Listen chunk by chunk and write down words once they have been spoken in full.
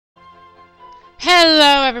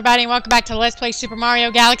Hello everybody and welcome back to Let's Play Super Mario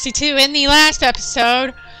Galaxy 2. In the last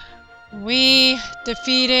episode, we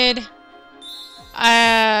defeated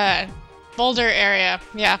Boulder area.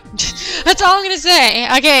 Yeah, that's all I'm gonna say.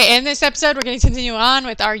 Okay, in this episode we're gonna continue on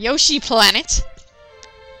with our Yoshi planet.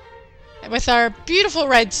 With our beautiful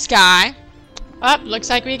red sky. Oh, looks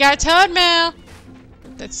like we got Toad Mail.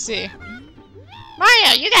 Let's see.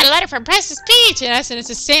 Mario, you got a letter from Princess Peach! Yes, and it's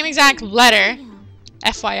the same exact letter.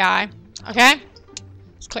 FYI. Okay?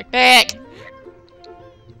 Let's click back.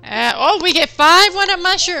 Oh, we get 5 1-up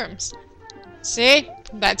mushrooms. See?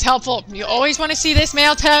 That's helpful. You always want to see this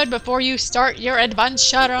male toad before you start your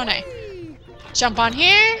adventure. Jump on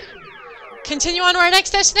here. Continue on to our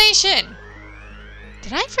next destination.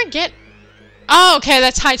 Did I forget? Oh, okay,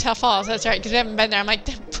 that's Hightail Falls. That's right, because we haven't been there. I'm like,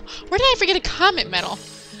 where did I forget a comet medal?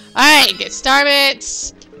 Alright, get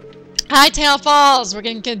Starbits. Hightail Falls. We're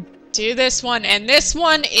going to do this one. And this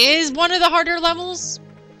one is one of the harder levels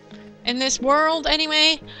in this world,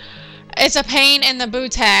 anyway. It's a pain in the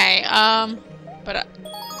booty. But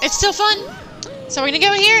it's still fun. So we're going to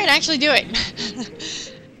go here and actually do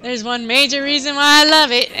it. There's one major reason why I love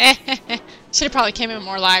it. Should have probably came in with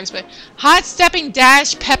more lives, but Hot Stepping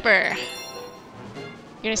Dash Pepper.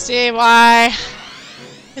 You're going to see why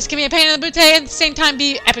this can be a pain in the booty and at the same time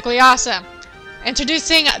be epically awesome.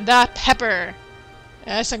 Introducing the Pepper.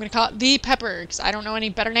 Yes, I'm going to call it the Pepper because I don't know any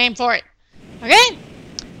better name for it. Okay?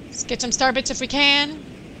 Let's get some star bits if we can.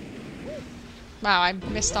 Wow, I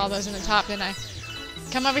missed all those in the top, didn't I?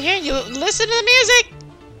 Come over here and you listen to the music!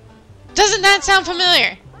 Doesn't that sound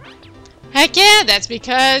familiar? Heck yeah, that's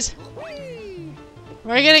because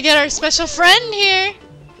we're going to get our special friend here.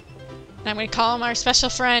 And I'm going to call him our special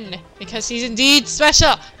friend because he's indeed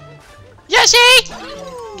special. Yoshi!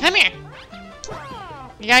 Come here.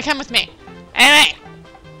 You gotta come with me. Anyway.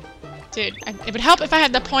 Dude, it would help if I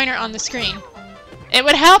had the pointer on the screen. It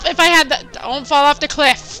would help if I had the... Don't fall off the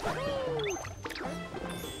cliff.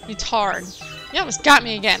 Retard. You almost got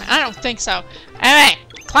me again. I don't think so. Anyway,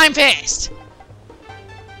 climb fast.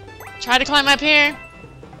 Try to climb up here.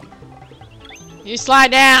 You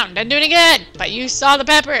slide down. Doesn't do any good. But you saw the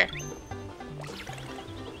pepper.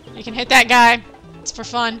 You can hit that guy. It's for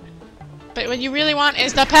fun. But what you really want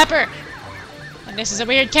is the pepper. And this is a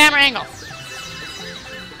weird camera angle.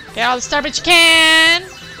 Get all the star bits you can.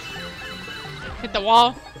 Hit the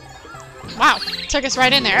wall. Wow, took us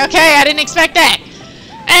right in there. Okay, I didn't expect that.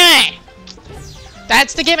 Anyway,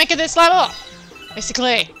 that's the gimmick of this level.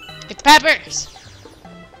 Basically, get the peppers.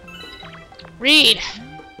 Read.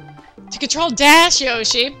 To control Dash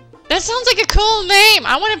Yoshi. That sounds like a cool name.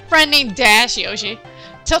 I want a friend named Dash Yoshi.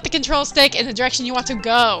 Tilt the control stick in the direction you want to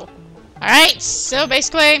go. Alright, so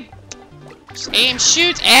basically, just aim,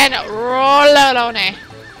 shoot, and roll it on it.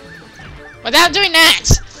 Without doing that!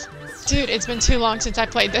 Dude, it's been too long since I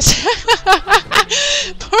played this.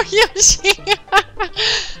 Poor Yoshi.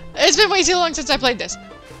 It's been way too long since I played this.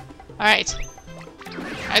 Alright.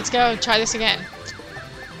 Let's go try this again.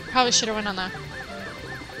 Probably should have went on that.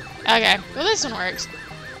 Okay, well this one works.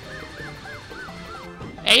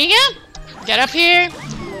 There you go. Get up here.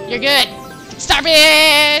 You're good. Get star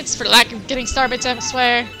bits! For the lack of getting star bits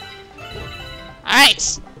elsewhere.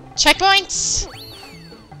 Alright. Checkpoints.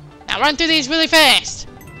 Now run through these really fast.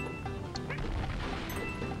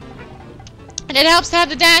 And it helps to have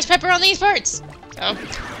the dash pepper on these parts. So,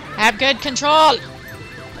 have good control.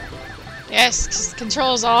 Yes,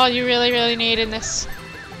 control is all you really need in this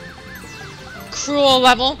cruel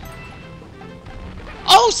level.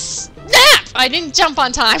 Oh, snap! I didn't jump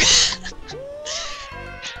on time.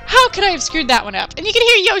 How could I have screwed that one up? And you can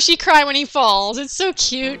hear Yoshi cry when he falls. It's so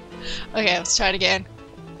cute. Okay, let's try it again.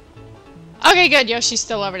 Okay, good. Yoshi's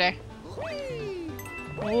still over there.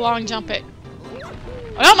 Long jump it.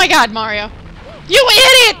 Oh my god, Mario. You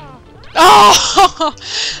idiot! Oh!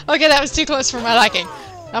 Okay, that was too close for my liking.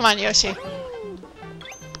 Come on, Yoshi.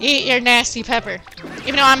 Eat your nasty pepper.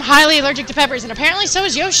 Even though I'm highly allergic to peppers, and apparently so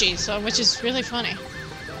is Yoshi, so which is really funny.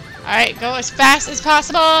 Alright, go as fast as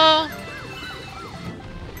possible.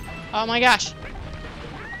 Oh my gosh.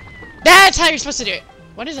 That's how you're supposed to do it.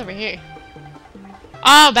 What is over here?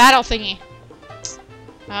 Oh, battle thingy.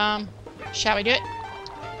 Shall we do it?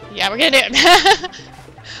 Yeah, we're gonna do it.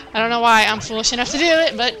 I don't know why I'm foolish enough to do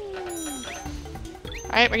it, but...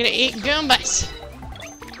 Alright, we're gonna eat Goombas.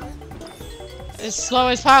 As slow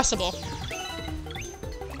as possible.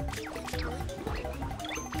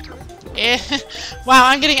 Yeah. Wow,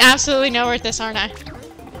 I'm getting absolutely nowhere with this, aren't I?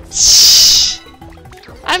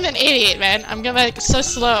 I'm an idiot, man. I'm gonna be so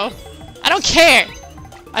slow. I don't care.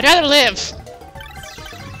 I'd rather live.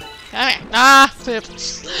 Come here. Ah, poop.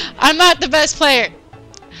 I'm not the best player.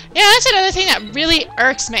 Yeah, that's another thing that really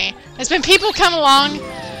irks me. There's been people come along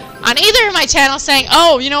on either of my channels saying,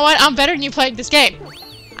 oh, you know what, I'm better than you playing this game.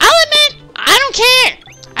 I'll admit, I don't care.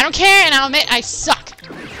 I don't care, and I'll admit I suck.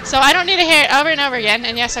 So I don't need to hear it over and over again.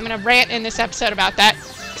 And yes, I'm going to rant in this episode about that,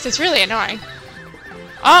 because it's really annoying.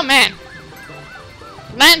 Oh, man.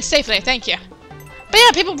 Land safely, thank you. But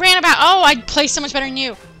yeah, people rant about, oh, I play so much better than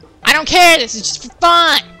you. I don't care, this is just for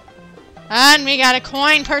fun. And we got a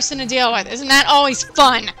coin person to deal with. Isn't that always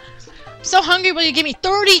fun? I'm so hungry, will you give me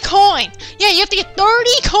 30 coins? Yeah, you have to get 30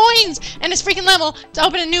 coins in this freaking level to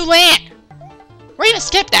open a new land. We're gonna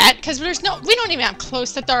skip that, because we don't even have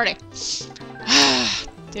close to 30.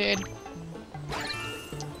 Dude.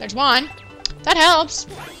 There's one. That helps.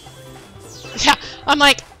 Yeah, I'm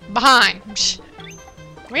like, behind.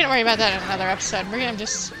 We're gonna worry about that in another episode. We're gonna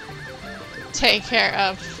just take care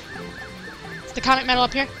of... Is the comet medal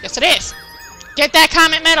up here? Yes, it is. Get that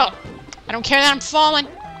comet medal. I don't care that I'm falling.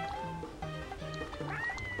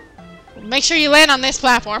 Make sure you land on this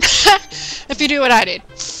platform. If you do what I did.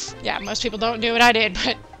 Yeah, most people don't do what I did,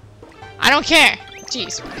 but I don't care.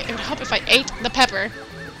 Jeez, it would help if I ate the pepper.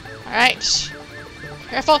 Alright.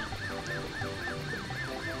 Careful.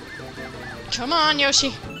 Come on,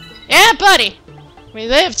 Yoshi. Yeah, buddy. We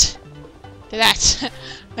lived to that.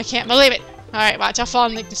 I can't believe it. Alright, watch. I'll fall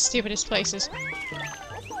in like the stupidest places.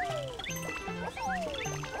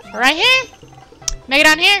 Right here? Make it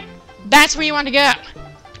on here? That's where you want to go.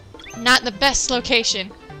 Not the best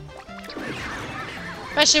location.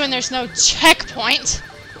 Especially when there's no checkpoint.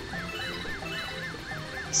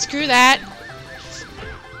 Screw that.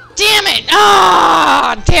 Damn it!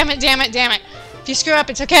 Ah! Oh, damn it, damn it, damn it. If you screw up,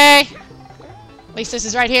 it's okay. At least this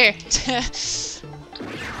is right here.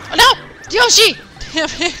 Oh no! Yoshi!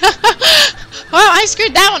 Well, I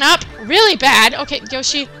screwed that one up really bad. Okay,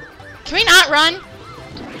 Yoshi. Can we not run?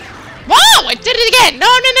 Whoa! I did it again! No,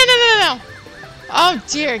 no, no, no, no, no! Oh,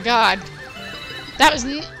 dear God. That was...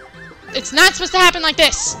 It's not supposed to happen like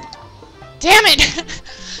this. Damn it!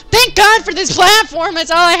 Thank God for this platform,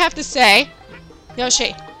 that's all I have to say.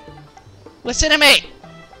 Yoshi. Listen to me.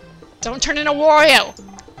 Don't turn into Wario.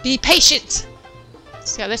 Be patient.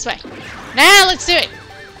 Let's go this way. Now, let's do it.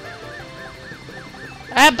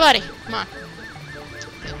 Ah, buddy. Come on.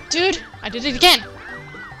 Dude, I did it again.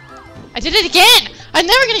 I did it again! I'm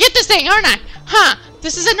never gonna get this thing, aren't I? Huh.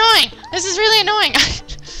 This is annoying. This is really annoying.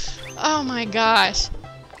 Oh my gosh.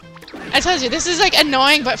 I told you, this is like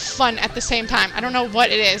annoying but fun at the same time. I don't know what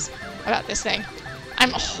it is about this thing.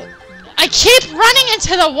 I keep running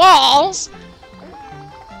into the walls!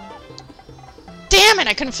 Damn it,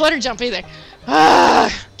 I couldn't flutter jump either.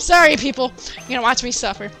 Sorry, people. You're gonna watch me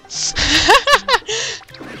suffer.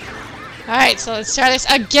 Alright, so let's try this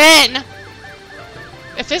again.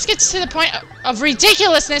 If this gets to the point of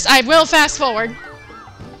ridiculousness, I will fast forward.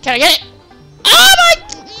 Can I get it? Oh my...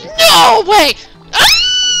 No way!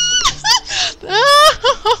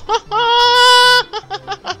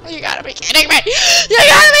 You gotta be kidding me! You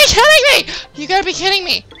gotta be kidding me! You gotta be kidding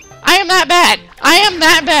me! I am that bad! I am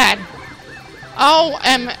that bad!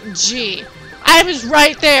 OMG. I was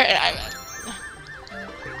right there.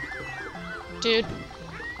 Dude.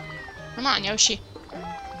 Come on, Yoshi.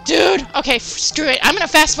 Dude! Okay, screw it. I'm gonna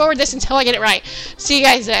fast forward this until I get it right. See you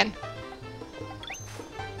guys then.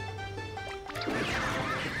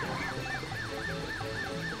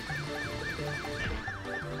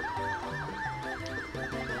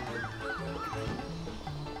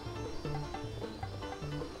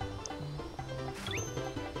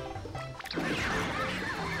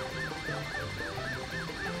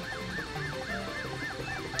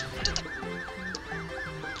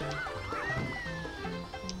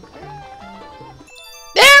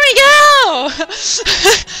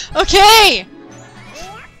 Okay!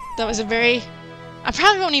 That was a very... I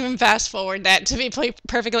probably won't even fast forward that, to be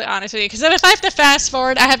perfectly honest with you. Because if I have to fast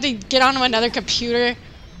forward, I have to get onto another computer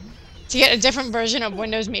to get a different version of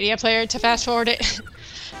Windows Media Player to fast forward it.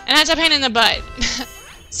 And that's a pain in the butt.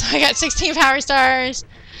 So I got 16 power stars.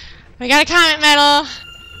 We got a comment medal.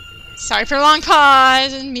 Sorry for a long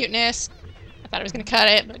pause and muteness. I thought I was going to cut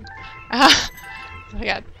it, but... we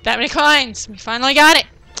got that many coins. We finally got it.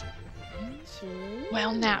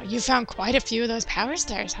 Well now, you found quite a few of those power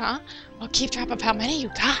stars, huh? Well, keep track of how many you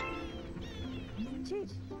got.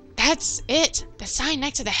 That's it! The sign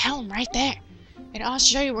next to the helm right there. And I'll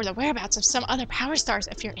show you where the whereabouts of some other power stars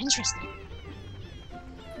if you're interested.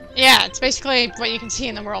 Yeah, it's basically what you can see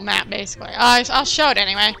in the world map, basically. I'll show it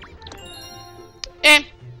anyway.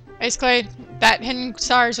 Basically, that hidden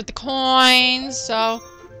stars with the coins, so...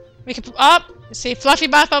 We can... Oh! See, Fluffy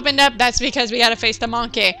Buff opened up. That's because we gotta face the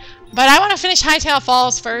monkey. But I want to finish Hightail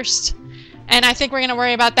Falls first. And And I think we're going to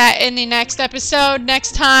worry about that in the next episode.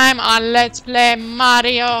 Next time on Let's Play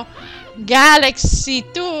Mario Galaxy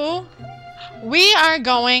 2, we are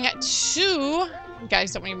going to... You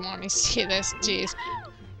guys don't even want me to see this. Jeez.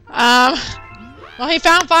 Well, he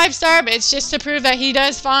found 5-star bits just to prove that he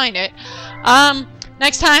does find it.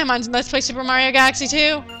 Next time on Let's Play Super Mario Galaxy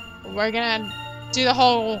 2, we're going to do the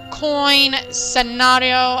whole coin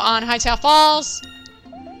scenario on Hightail Falls.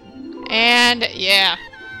 And, yeah.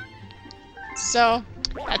 So,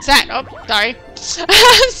 that's that. Oh, sorry.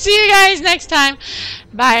 See you guys next time.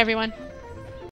 Bye, everyone.